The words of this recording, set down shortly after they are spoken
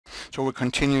So we're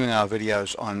continuing our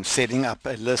videos on setting up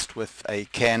a list with a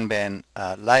Kanban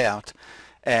layout,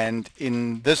 and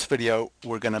in this video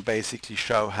we're going to basically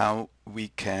show how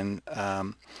we can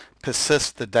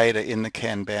persist the data in the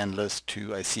Kanban list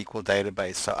to a SQL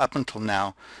database. So up until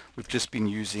now we've just been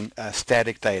using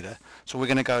static data. So we're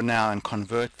going to go now and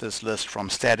convert this list from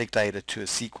static data to a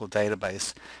SQL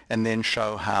database, and then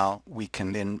show how we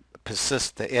can then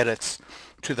persist the edits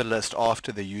to the list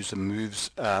after the user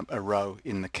moves a row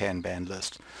in the Kanban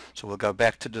list. So we'll go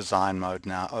back to design mode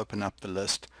now, open up the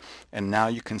list, and now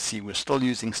you can see we're still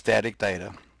using static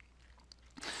data,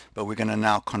 but we're going to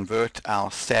now convert our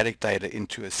static data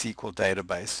into a SQL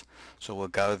database. So we'll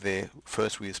go there.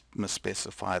 First we must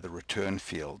specify the return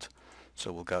field.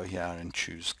 So we'll go here and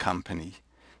choose company.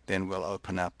 Then we'll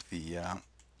open up the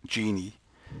Genie,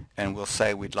 and we'll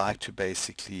say we'd like to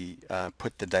basically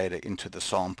put the data into the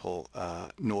sample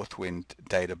Northwind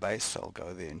database. So I'll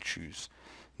go there and choose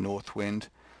Northwind.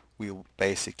 We'll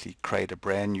basically create a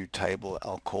brand new table.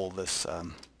 I'll call this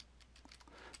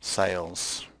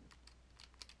sales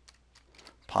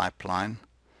pipeline.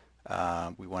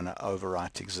 We want to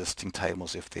overwrite existing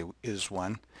tables if there is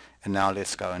one. And now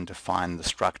let's go and define the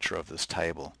structure of this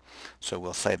table. So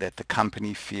we'll say that the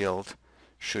company field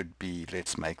should be,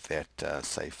 let's make that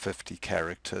say 50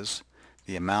 characters.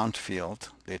 The amount field,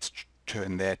 let's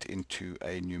turn that into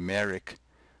a numeric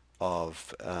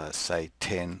of say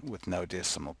 10 with no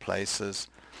decimal places.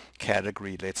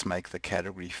 Category, let's make the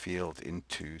category field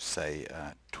into say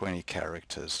 20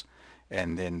 characters.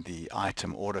 And then the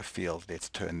item order field, let's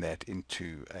turn that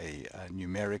into a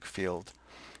numeric field.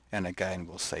 And again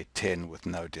we'll say 10 with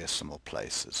no decimal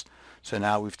places. So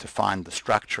now we've defined the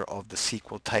structure of the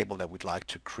SQL table that we'd like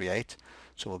to create.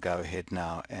 So we'll go ahead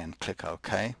now and click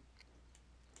OK.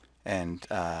 And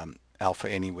Alpha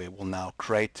Anywhere will now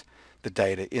create the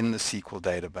data in the SQL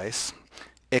database,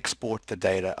 export the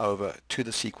data over to the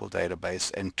SQL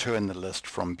database, and turn the list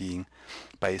from being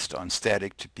based on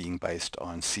static to being based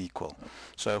on SQL.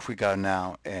 So if we go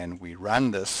now and we run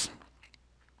this,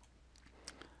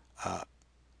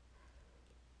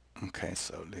 okay,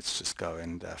 so let's just go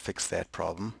and fix that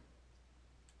problem.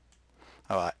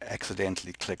 Oh, I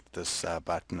accidentally clicked this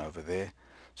button over there.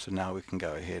 So now we can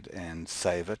go ahead and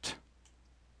save it.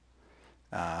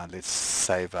 Let's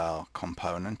save our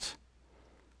component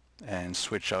and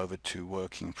switch over to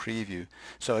working preview.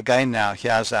 So again, now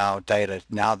here's our data.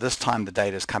 Now this time the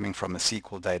data is coming from a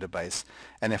SQL database,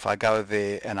 and if I go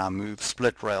there and I move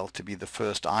split rail to be the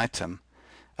first item,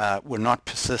 we're not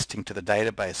persisting to the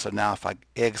database. So now if I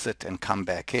exit and come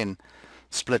back in,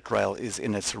 split rail is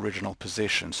in its original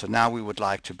position. So now we would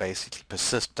like to basically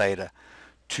persist data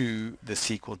to the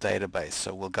SQL database.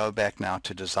 So we'll go back now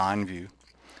to design view,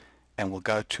 and we'll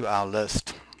go to our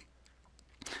list,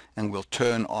 and we'll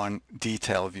turn on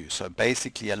detail view. So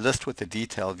basically a list with a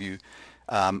detail view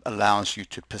allows you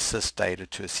to persist data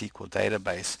to a SQL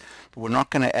database. But we're not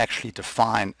going to actually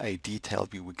define a detail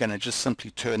view. We're going to just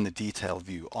simply turn the detail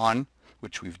view on,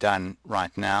 which we've done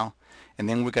right now. And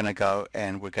then we're going to go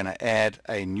and we're going to add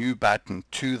a new button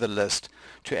to the list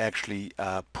to actually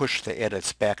push the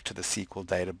edits back to the SQL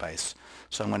database.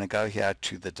 So I'm going to go here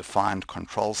to the defined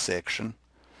control section,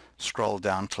 scroll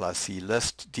down till I see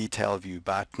list detail view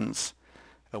buttons.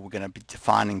 We're going to be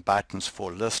defining buttons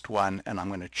for list 1, and I'm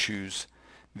going to choose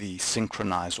the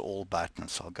synchronize all button.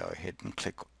 So I'll go ahead and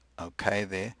click OK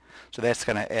there. So that's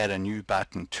going to add a new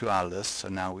button to our list. So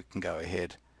now we can go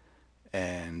ahead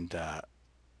and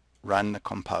run the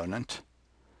component,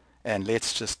 and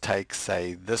let's just take,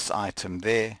 say, this item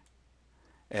there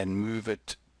and move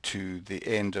it to the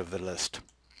end of the list.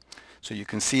 So you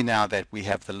can see now that we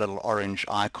have the little orange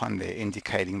icon there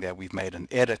indicating that we've made an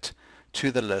edit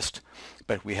to the list,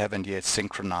 but we haven't yet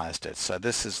synchronized it. So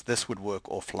this would work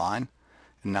offline.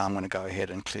 And now I'm going to go ahead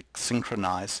and click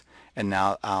synchronize, and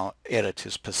now our edit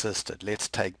is persisted. Let's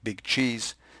take Big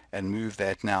Cheese and move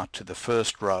that now to the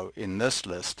first row in this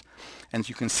list. And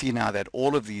you can see now that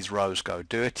all of these rows go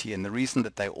dirty, and the reason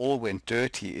that they all went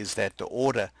dirty is that the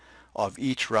order of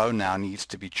each row now needs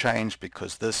to be changed,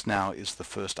 because this now is the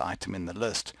first item in the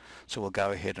list. So we'll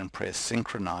go ahead and press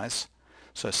synchronize.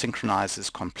 So synchronize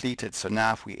is completed. So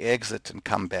now if we exit and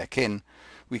come back in,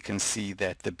 we can see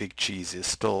that the Big Cheese is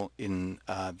still in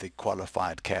the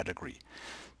qualified category.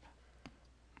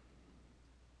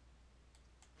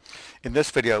 In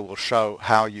this video we'll show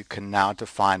how you can now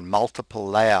define multiple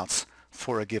layouts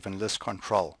for a given list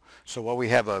control. So what we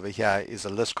have over here is a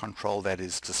list control that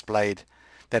is displaying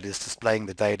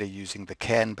the data using the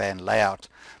Kanban layout.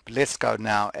 But let's go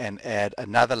now and add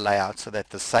another layout so that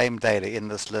the same data in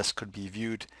this list could be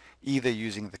viewed either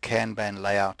using the Kanban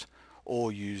layout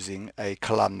or using a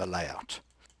columnar layout.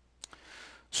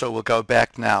 So we'll go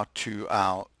back now to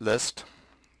our list,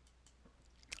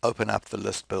 open up the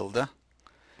list builder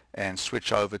and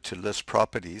switch over to list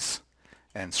properties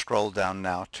and scroll down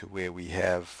now to where we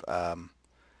have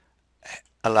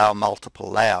allow multiple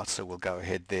layouts. So we'll go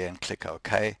ahead there and click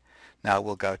OK. Now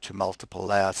we'll go to multiple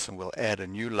layouts and we'll add a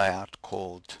new layout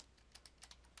called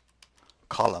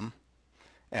column,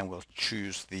 and we'll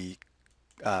choose the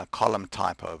column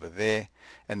type over there,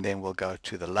 and then we'll go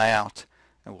to the layout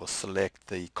and we'll select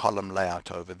the column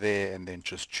layout over there and then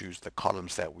just choose the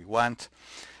columns that we want.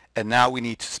 And now we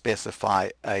need to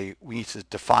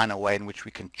define a way in which we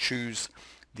can choose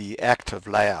the active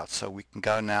layout. So we can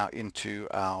go now into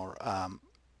our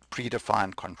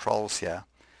predefined controls here,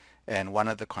 and one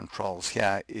of the controls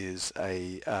here is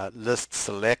a list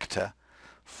selector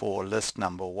for list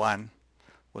number 1.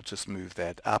 We'll just move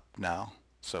that up now.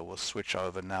 So we'll switch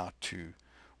over now to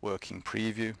working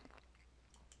preview.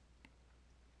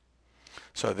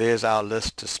 So there's our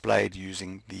list displayed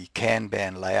using the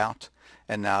Kanban layout.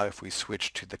 And now if we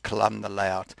switch to the columnar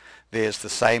layout, there's the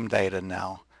same data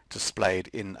now displayed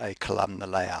in a columnar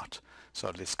layout. So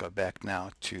let's go back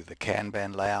now to the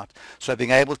Kanban layout. So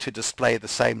being able to display the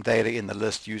same data in the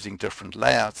list using different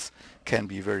layouts can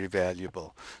be very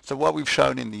valuable. So what we've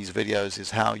shown in these videos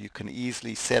is how you can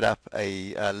easily set up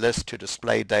a list to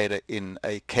display data in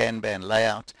a Kanban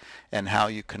layout, and how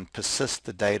you can persist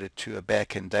the data to a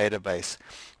back-end database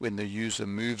when the user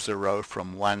moves a row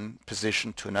from one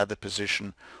position to another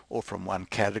position or from one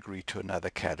category to another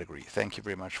category. Thank you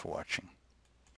very much for watching.